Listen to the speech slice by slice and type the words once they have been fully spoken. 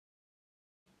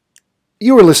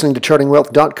You are listening to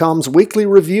ChartingWealth.com's weekly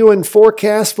review and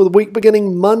forecast for the week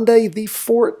beginning Monday, the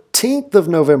 14th of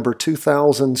November,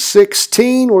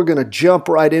 2016. We're going to jump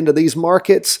right into these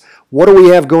markets. What do we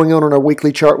have going on our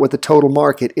weekly chart with the total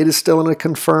market? It is still in a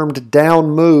confirmed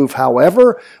down move.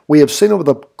 However, we have seen over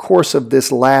the course of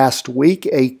this last week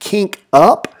a kink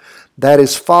up that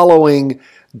is following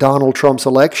Donald Trump's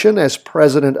election as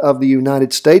President of the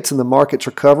United States, and the market's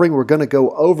recovering. We're going to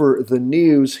go over the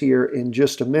news here in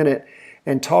just a minute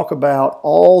and talk about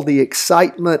all the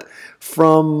excitement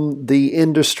from the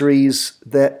industries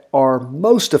that are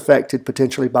most affected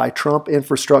potentially by Trump: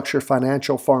 infrastructure,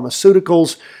 financial,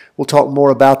 pharmaceuticals. We'll talk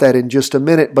more about that in just a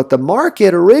minute. But the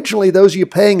market originally, those of you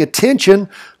paying attention,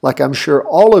 like I'm sure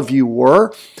all of you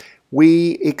were,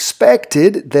 we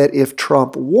expected that if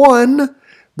Trump won,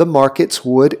 the markets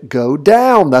would go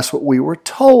down. That's what we were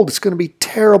told. It's going to be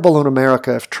terrible in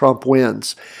America if Trump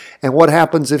wins. And what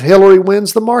happens if Hillary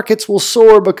wins? The markets will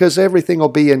soar because everything will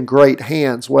be in great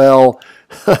hands. Well,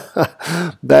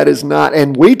 that is not.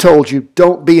 And we told you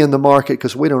don't be in the market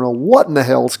because we don't know what in the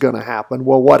hell's going to happen.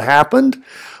 Well, what happened?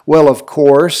 Well, of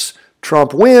course,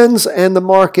 Trump wins, and the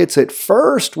markets, at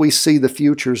first, we see the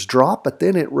futures drop, but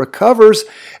then it recovers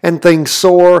and things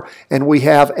soar, and we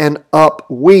have an up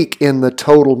week in the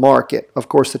total market. Of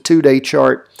course, the two-day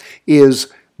chart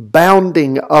is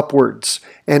bounding upwards,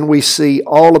 and we see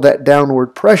all of that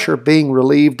downward pressure being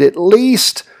relieved, at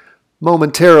least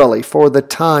momentarily for the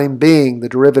time being. The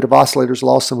derivative oscillators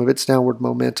lost some of its downward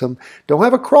momentum. Don't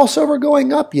have a crossover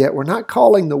going up yet. We're not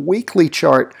calling the weekly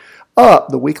chart up.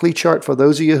 The weekly chart, for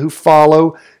those of you who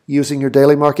follow using your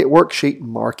daily market worksheet,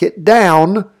 market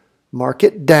down,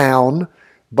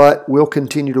 but we'll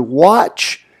continue to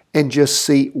watch and just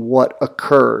see what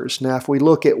occurs. Now, if we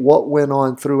look at what went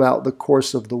on throughout the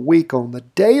course of the week on the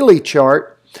daily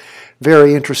chart,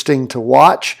 very interesting to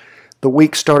watch. The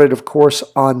week started, of course,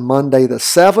 on Monday the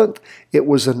 7th. It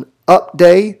was an up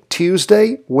day,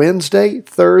 Tuesday, Wednesday,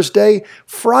 Thursday.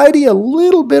 Friday, a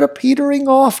little bit of petering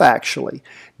off, actually.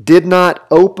 Did not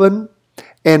open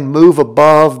and move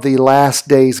above the last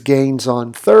day's gains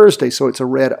on Thursday. So it's a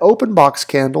red open box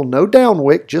candle, no down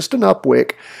wick, just an up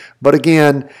wick. But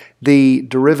again, the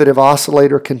derivative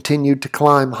oscillator continued to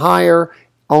climb higher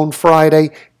on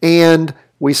Friday, and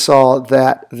we saw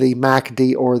that the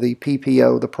MACD, or the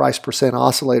PPO, the price percent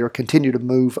oscillator, continued to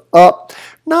move up.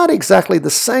 Not exactly the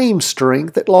same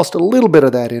strength. It lost a little bit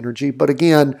of that energy, but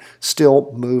again,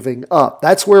 still moving up.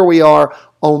 That's where we are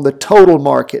on the total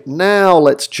market. Now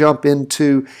let's jump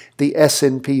into the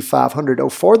S&P 500. Oh,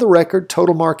 for the record,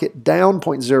 total market down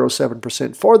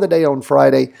 0.07% for the day on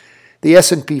Friday. The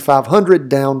S&P 500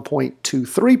 down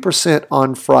 0.23%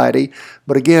 on Friday.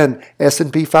 But again,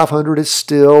 S&P 500 is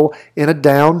still in a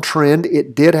downtrend.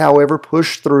 It did, however,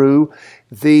 push through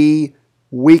the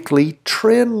weekly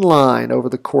trend line over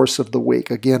the course of the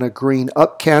week. Again, a green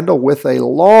up candle with a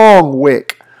long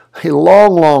wick, a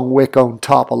long wick on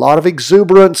top. A lot of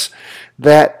exuberance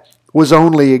that was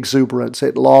only exuberance.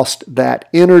 It lost that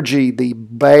energy. The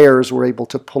bears were able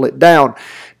to pull it down.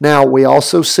 Now, we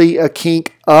also see a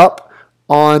kink up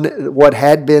on what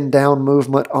had been down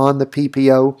movement on the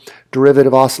PPO.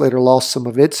 Derivative oscillator lost some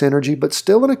of its energy, but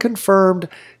still in a confirmed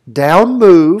down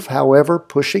move. However,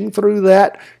 pushing through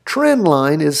that trend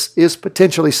line is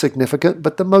potentially significant,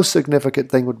 but the most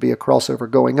significant thing would be a crossover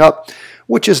going up,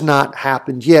 which has not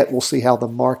happened yet. We'll see how the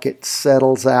market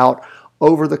settles out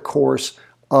over the course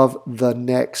of the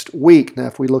next week. Now,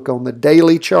 if we look on the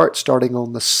daily chart starting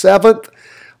on the 7th,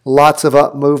 lots of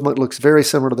up movement, looks very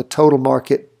similar to the total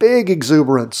market. Big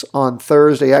exuberance on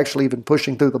Thursday, actually even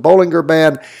pushing through the Bollinger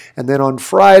Band. And then on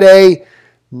Friday,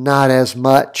 not as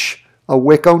much. A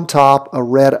wick on top, a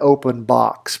red open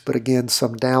box. But again,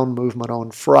 some down movement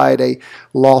on Friday.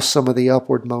 Lost some of the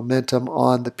upward momentum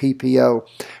on the PPO.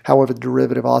 However, the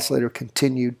derivative oscillator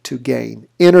continued to gain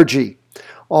energy.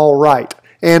 All right.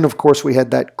 And of course, we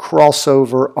had that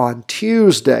crossover on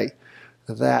Tuesday.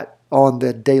 That on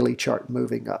the daily chart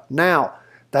moving up. Now,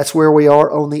 that's where we are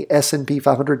on the S&P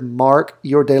 500. Mark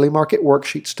your daily market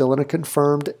worksheet, still in a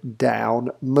confirmed down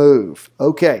move.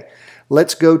 Okay,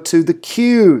 let's go to the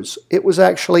Qs. It was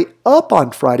actually up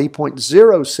on Friday,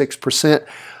 0.06%.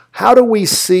 How do we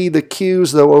see the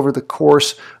Qs, though, over the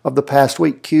course of the past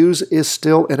week? Qs is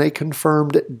still in a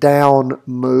confirmed down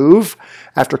move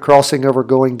after crossing over,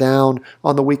 going down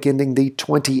on the week ending the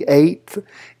 28th.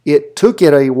 It took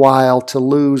it a while to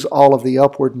lose all of the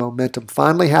upward momentum.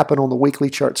 Finally happened on the weekly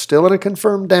chart, still in a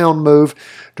confirmed down move.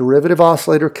 Derivative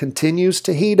oscillator continues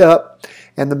to heat up,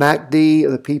 and the MACD,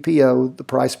 the PPO, the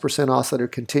price percent oscillator,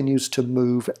 continues to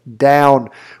move down.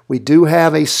 We do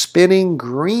have a spinning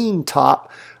green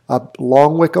top A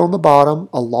long wick on the bottom,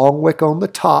 a long wick on the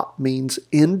top means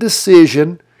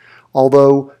indecision,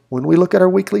 although when we look at our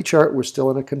weekly chart, we're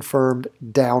still in a confirmed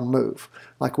down move.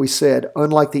 Like we said,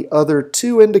 unlike the other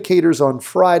two indicators on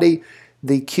Friday,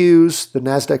 the Qs, the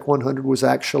NASDAQ 100, was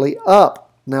actually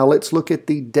up. Now let's look at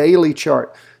the daily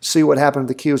chart, see what happened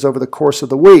to the Qs over the course of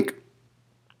the week.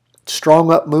 Strong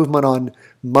up movement on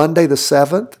Monday the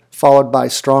 7th, followed by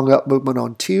strong up movement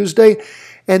on Tuesday.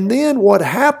 And then what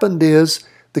happened is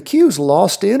the Qs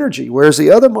lost energy, whereas the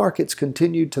other markets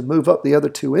continued to move up the other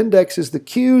two indexes. The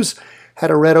Qs had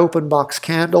a red open box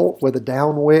candle with a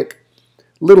down wick, a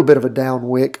little bit of a down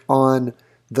wick on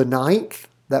the 9th.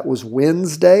 That was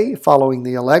Wednesday following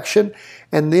the election.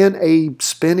 And then a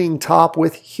spinning top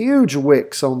with huge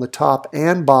wicks on the top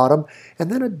and bottom, and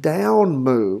then a down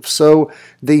move. So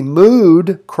the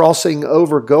mood crossing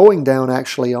over, going down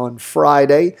actually on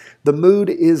Friday, the mood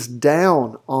is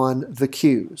down on the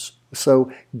Qs.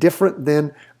 So different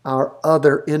than our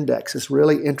other index. It's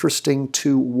really interesting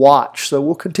to watch. So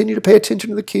we'll continue to pay attention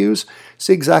to the Qs,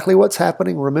 see exactly what's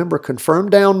happening. Remember,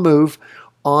 confirmed down move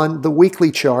on the weekly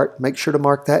chart. Make sure to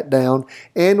mark that down.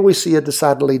 And we see a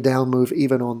decidedly down move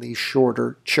even on these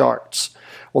shorter charts.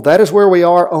 Well, that is where we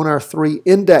are on our three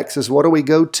indexes. What do we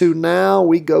go to now?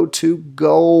 We go to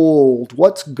gold.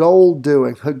 What's gold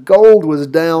doing? Gold was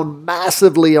down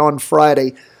massively on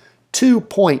Friday.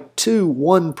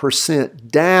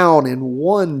 2.21% down in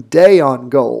one day on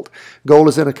gold. Gold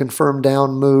is in a confirmed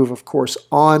down move, of course,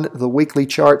 on the weekly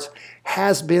charts.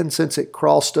 Has been since it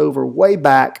crossed over way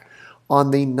back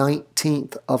on the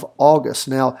 19th of August.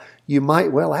 Now, you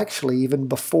might, well, actually, even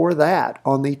before that,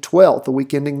 on the 12th, the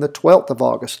week ending the 12th of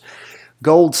August.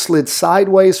 Gold slid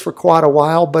sideways for quite a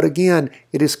while, but again,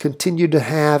 it has continued to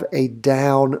have a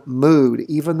down mood,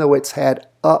 even though it's had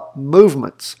up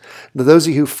movements. Now, those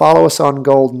of you who follow us on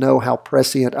gold know how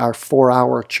prescient our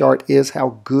 4-hour chart is,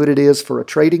 how good it is for a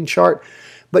trading chart.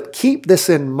 But keep this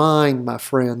in mind, my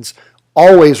friends.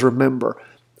 Always remember,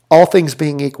 all things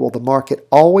being equal, the market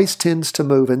always tends to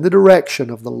move in the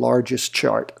direction of the largest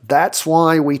chart. That's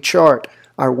why we chart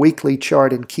our weekly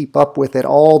chart and keep up with it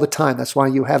all the time. That's why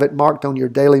you have it marked on your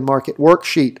daily market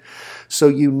worksheet, so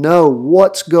you know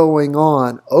what's going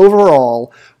on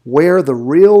overall, where the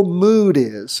real mood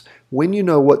is when you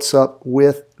know what's up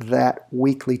with that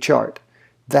weekly chart.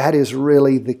 That is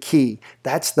really the key.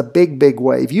 That's the big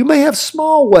wave. You may have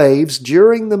small waves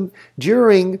during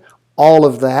all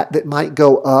of that might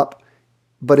go up,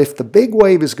 but if the big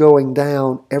wave is going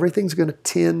down, everything's going to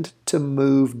tend to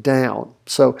move down.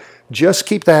 So just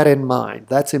keep that in mind.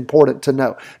 That's important to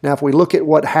know. Now, if we look at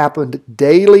what happened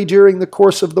daily during the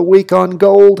course of the week on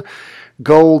gold,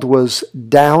 gold was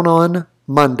down on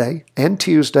Monday and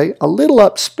Tuesday, a little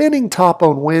up, spinning top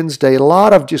on Wednesday, a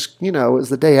lot of just, it was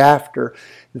the day after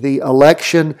the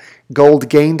election. Gold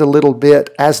gained a little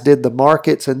bit, as did the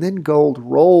markets, and then gold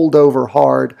rolled over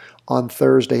hard on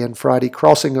Thursday and Friday,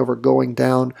 crossing over, going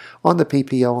down on the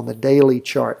PPO on the daily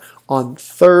chart on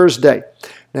Thursday.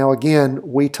 Now again,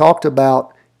 we talked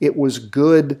about it was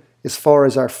good as far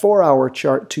as our 4-hour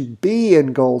chart to be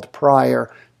in gold prior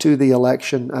to the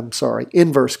election,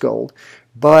 inverse gold,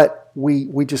 but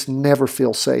we just never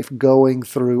feel safe going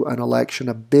through an election,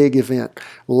 a big event,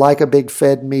 like a big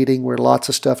Fed meeting where lots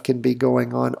of stuff can be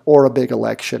going on, or a big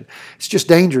election. It's just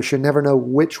dangerous. You never know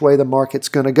which way the market's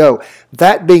going to go.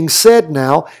 That being said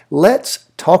now, let's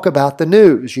talk about the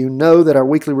news. You know that our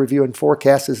weekly review and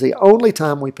forecast is the only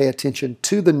time we pay attention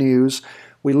to the news.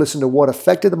 We listen to what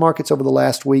affected the markets over the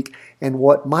last week and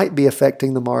what might be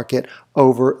affecting the market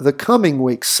over the coming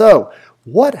week. So,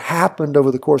 what happened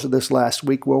over the course of this last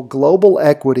week? Well, global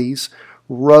equities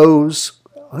rose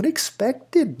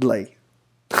unexpectedly,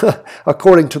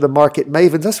 according to the market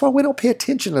mavens. That's why we don't pay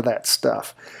attention to that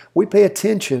stuff. We pay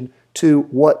attention to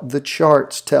what the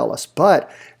charts tell us. But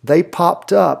they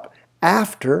popped up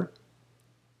after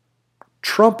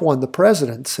Trump won the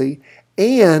presidency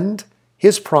and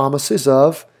his promises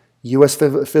of U.S.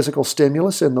 physical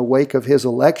stimulus in the wake of his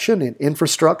election, in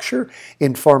infrastructure,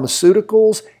 in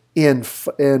pharmaceuticals, in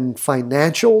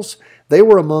financials. They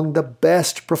were among the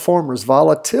best performers.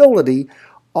 Volatility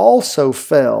also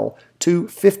fell to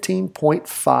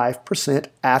 15.5%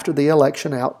 after the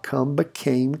election outcome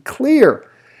became clear.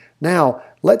 Now,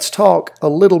 let's talk a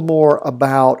little more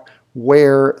about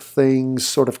where things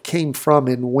sort of came from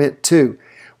and went to.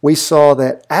 We saw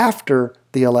that after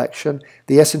the election,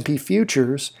 the S&P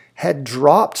futures had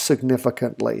dropped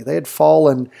significantly. They had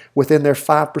fallen within their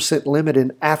 5% limit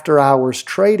in after-hours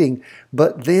trading,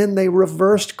 but then they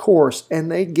reversed course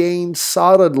and they gained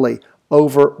solidly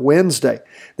over Wednesday.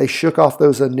 They shook off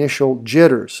those initial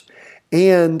jitters.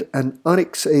 and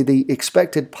the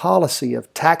expected policy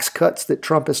of tax cuts that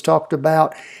Trump has talked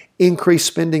about, increased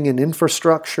spending in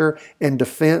infrastructure and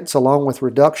defense, along with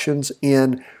reductions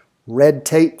in red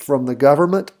tape from the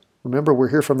government. Remember, we're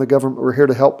here from the government. We're here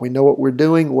to help. We know what we're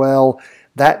doing. Well,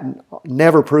 that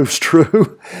never proves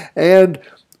true. And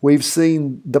we've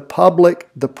seen the public,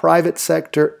 the private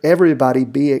sector, everybody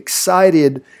be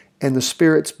excited and the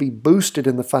spirits be boosted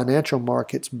in the financial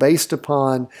markets based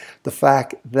upon the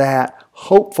fact that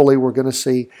hopefully we're going to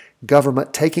see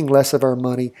government taking less of our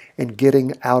money and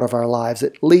getting out of our lives.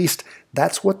 At least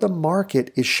that's what the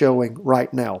market is showing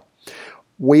right now.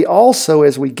 We also,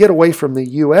 as we get away from the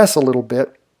U.S. a little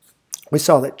bit, we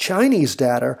saw that Chinese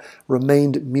data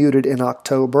remained muted in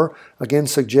October, again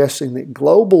suggesting that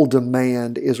global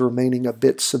demand is remaining a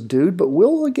bit subdued, but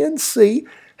we'll again see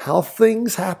how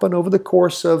things happen over the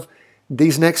course of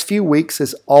these next few weeks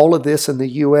as all of this in the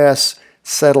U.S.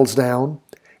 settles down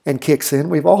and kicks in.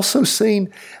 We've also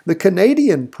seen the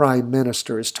Canadian Prime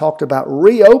Minister has talked about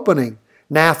reopening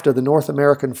NAFTA, the North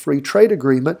American Free Trade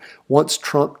Agreement, once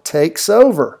Trump takes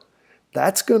over.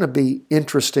 That's going to be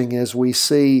interesting as we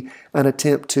see an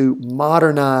attempt to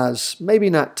modernize, maybe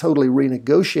not totally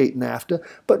renegotiate NAFTA,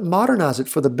 but modernize it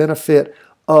for the benefit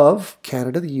of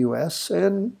Canada, the U.S.,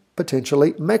 and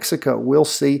potentially Mexico. We'll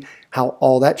see how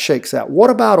all that shakes out. What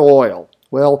about oil?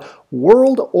 Well,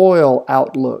 world oil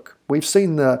outlook. We've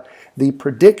seen the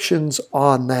predictions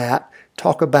on that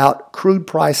talk about crude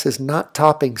prices not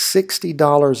topping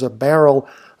 $60 a barrel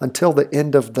until the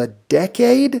end of the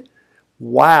decade.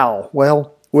 Wow.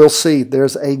 Well, we'll see.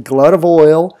 There's a glut of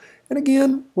oil. And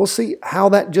again, we'll see how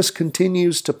that just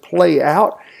continues to play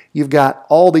out. You've got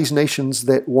all these nations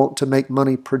that want to make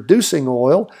money producing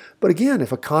oil. But again,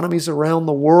 if economies around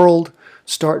the world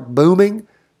start booming,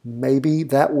 maybe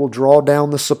that will draw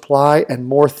down the supply and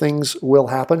more things will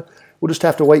happen. We'll just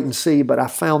have to wait and see, but I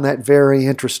found that very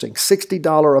interesting.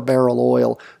 $60 a barrel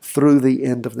oil through the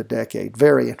end of the decade.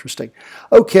 Very interesting.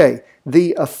 Okay,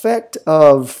 the effect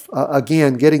of,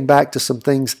 again, getting back to some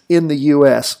things in the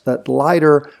U.S., that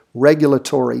lighter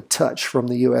regulatory touch from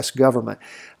the U.S. government,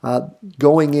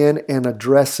 going in and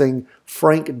addressing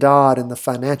Frank Dodd in the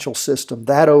financial system.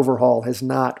 That overhaul has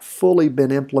not fully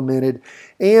been implemented,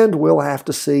 and we'll have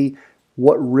to see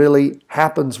what really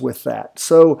happens with that.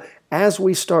 So as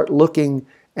we start looking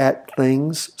at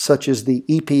things such as the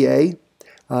EPA,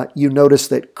 you notice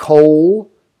that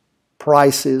coal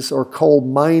prices or coal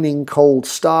mining, coal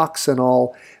stocks and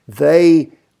all, they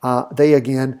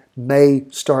again may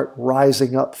start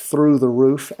rising up through the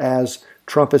roof as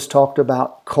Trump has talked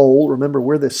about coal. Remember,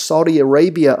 we're the Saudi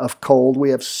Arabia of coal. We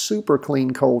have super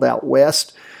clean coal out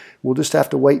west. We'll just have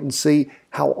to wait and see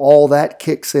how all that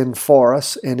kicks in for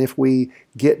us and if we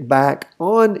get back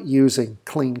on using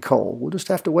clean coal. We'll just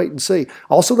have to wait and see.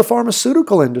 Also, the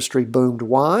pharmaceutical industry boomed.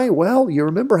 Why? Well, you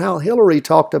remember how Hillary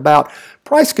talked about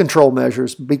price control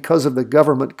measures because of the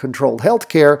government-controlled health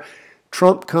care.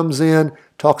 Trump comes in,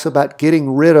 talks about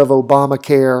getting rid of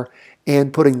Obamacare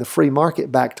and putting the free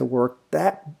market back to work.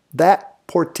 That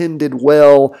portended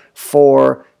well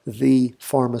for the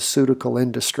pharmaceutical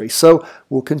industry. So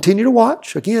we'll continue to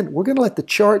watch. Again, we're going to let the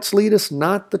charts lead us,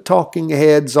 not the talking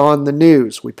heads on the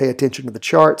news. We pay attention to the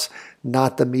charts,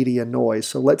 not the media noise.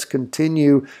 So let's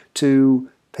continue to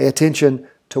pay attention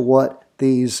to what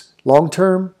these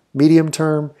long-term,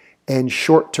 medium-term, and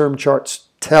short-term charts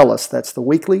tell us. That's the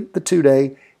weekly, the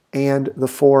 2-day, and the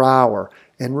 4-hour.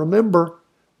 And remember,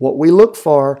 what we look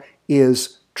for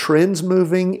is trends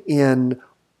moving in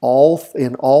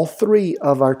all three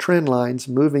of our trend lines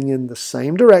moving in the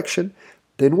same direction.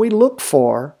 Then we look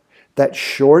for that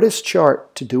shortest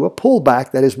chart to do a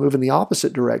pullback, that is moving the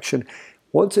opposite direction.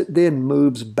 Once it then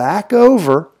moves back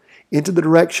over into the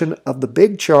direction of the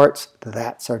big charts,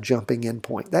 that's our jumping in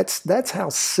point. That's how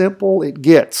simple it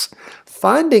gets.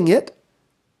 Finding it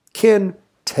can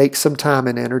take some time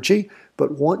and energy,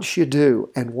 but once you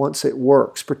do, and once it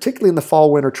works, particularly in the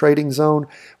fall-winter trading zone,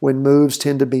 when moves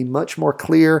tend to be much more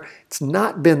clear, it's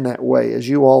not been that way, as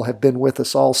you all have been with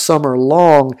us all summer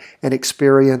long and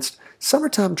experienced.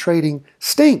 Summertime trading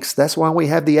stinks. That's why we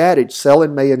have the adage, sell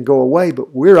in May and go away,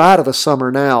 but we're out of the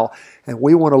summer now, and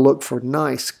we want to look for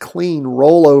nice, clean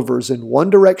rollovers in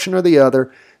one direction or the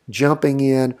other, jumping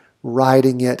in,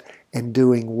 riding it, and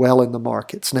doing well in the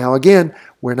markets. Now again,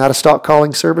 we're not a stock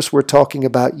calling service. We're talking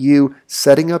about you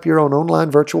setting up your own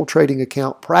online virtual trading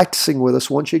account, practicing with us.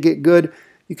 Once you get good,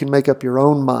 you can make up your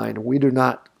own mind. We do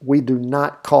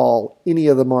not call any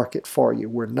of the market for you.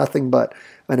 We're nothing but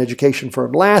an education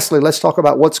firm. Lastly, let's talk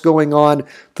about what's going on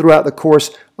throughout the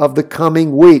course of the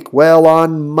coming week. Well,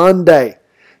 on Monday,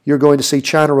 You're going to see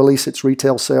China release its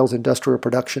retail sales industrial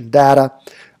production data.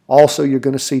 Also, you're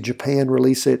going to see Japan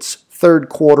release its third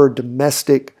quarter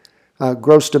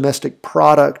gross domestic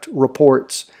product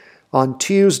reports. On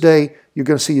Tuesday, you're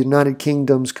going to see United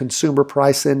Kingdom's Consumer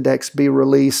Price Index be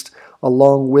released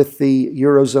along with the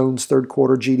Eurozone's third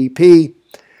quarter GDP.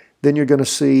 Then you're going to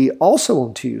see also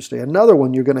on Tuesday, another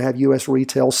one, you're going to have U.S.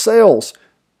 retail sales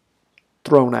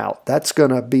thrown out. That's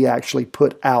going to be actually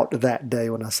put out that day.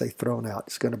 When I say thrown out,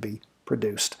 it's going to be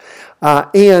produced.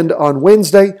 And on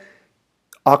Wednesday,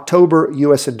 October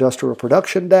U.S. industrial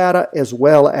production data, as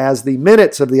well as the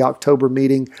minutes of the October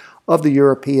meeting of the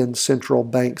European Central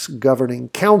Bank's Governing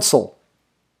Council.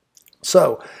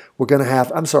 So we're going to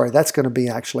have, that's going to be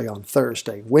actually on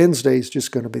Thursday. Wednesday is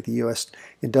just going to be the U.S.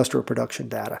 industrial production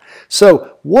data.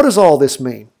 So what does all this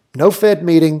mean? No Fed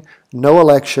meeting, no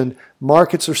election.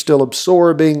 Markets are still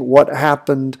absorbing what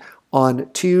happened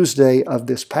on Tuesday of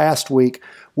this past week.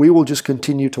 We will just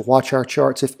continue to watch our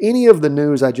charts. If any of the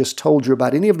news I just told you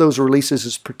about, any of those releases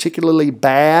is particularly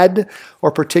bad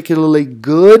or particularly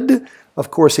good, of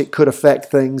course it could affect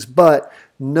things, but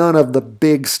none of the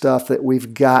big stuff that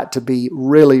we've got to be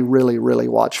really, really, really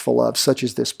watchful of, such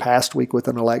as this past week with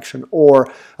an election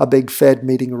or a big Fed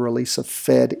meeting or release of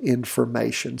Fed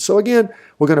information. So again,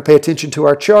 we're going to pay attention to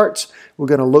our charts. We're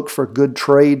going to look for good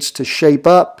trades to shape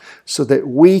up so that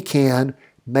we can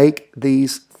make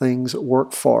these things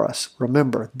work for us.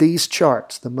 Remember, these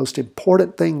charts, the most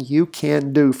important thing you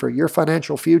can do for your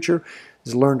financial future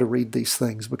is learn to read these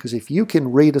things. Because if you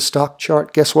can read a stock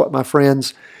chart, guess what, my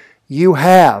friends? You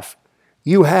have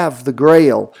the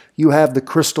grail. You have the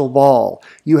crystal ball.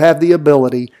 You have the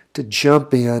ability to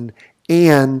jump in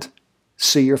and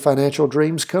see your financial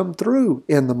dreams come through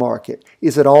in the market.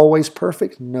 Is it always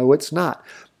perfect? No, it's not.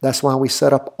 That's why we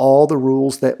set up all the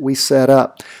rules that we set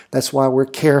up. That's why we're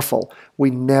careful.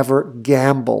 We never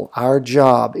gamble. Our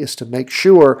job is to make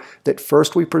sure that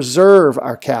first we preserve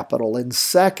our capital and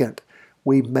second,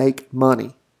 we make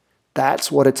money.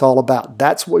 That's what it's all about.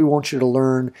 That's what we want you to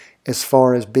learn as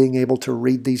far as being able to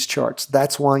read these charts.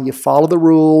 That's why you follow the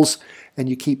rules and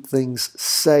you keep things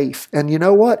safe. And you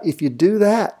know what? If you do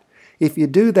that,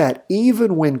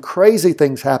 even when crazy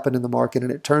things happen in the market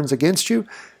and it turns against you,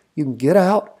 you can get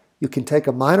out, you can take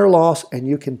a minor loss, and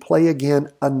you can play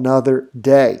again another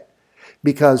day.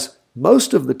 Because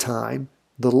most of the time,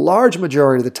 the large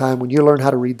majority of the time when you learn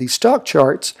how to read these stock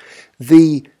charts,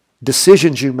 the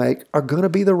decisions you make are going to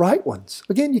be the right ones.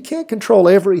 Again, you can't control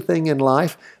everything in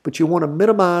life, but you want to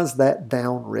minimize that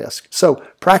down risk. So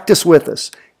practice with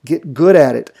us. Get good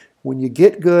at it. When you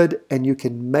get good and you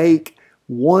can make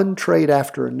one trade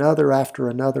after another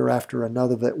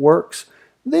that works,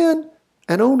 then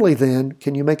and only then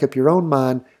can you make up your own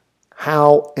mind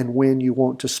how and when you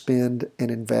want to spend and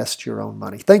invest your own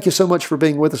money. Thank you so much for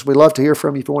being with us. We love to hear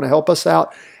from you. If you want to help us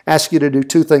out, ask you to do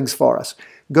two things for us.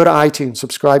 Go to iTunes,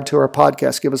 subscribe to our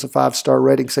podcast, give us a 5-star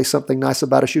rating, say something nice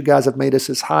about us. You guys have made us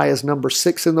as high as number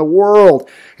 6 in the world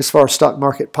as far as stock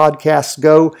market podcasts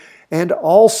go. And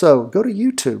also go to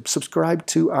YouTube, subscribe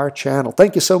to our channel.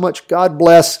 Thank you so much. God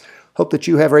bless. Hope that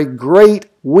you have a great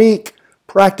week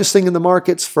practicing in the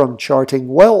markets from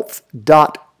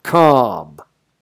chartingwealth.com.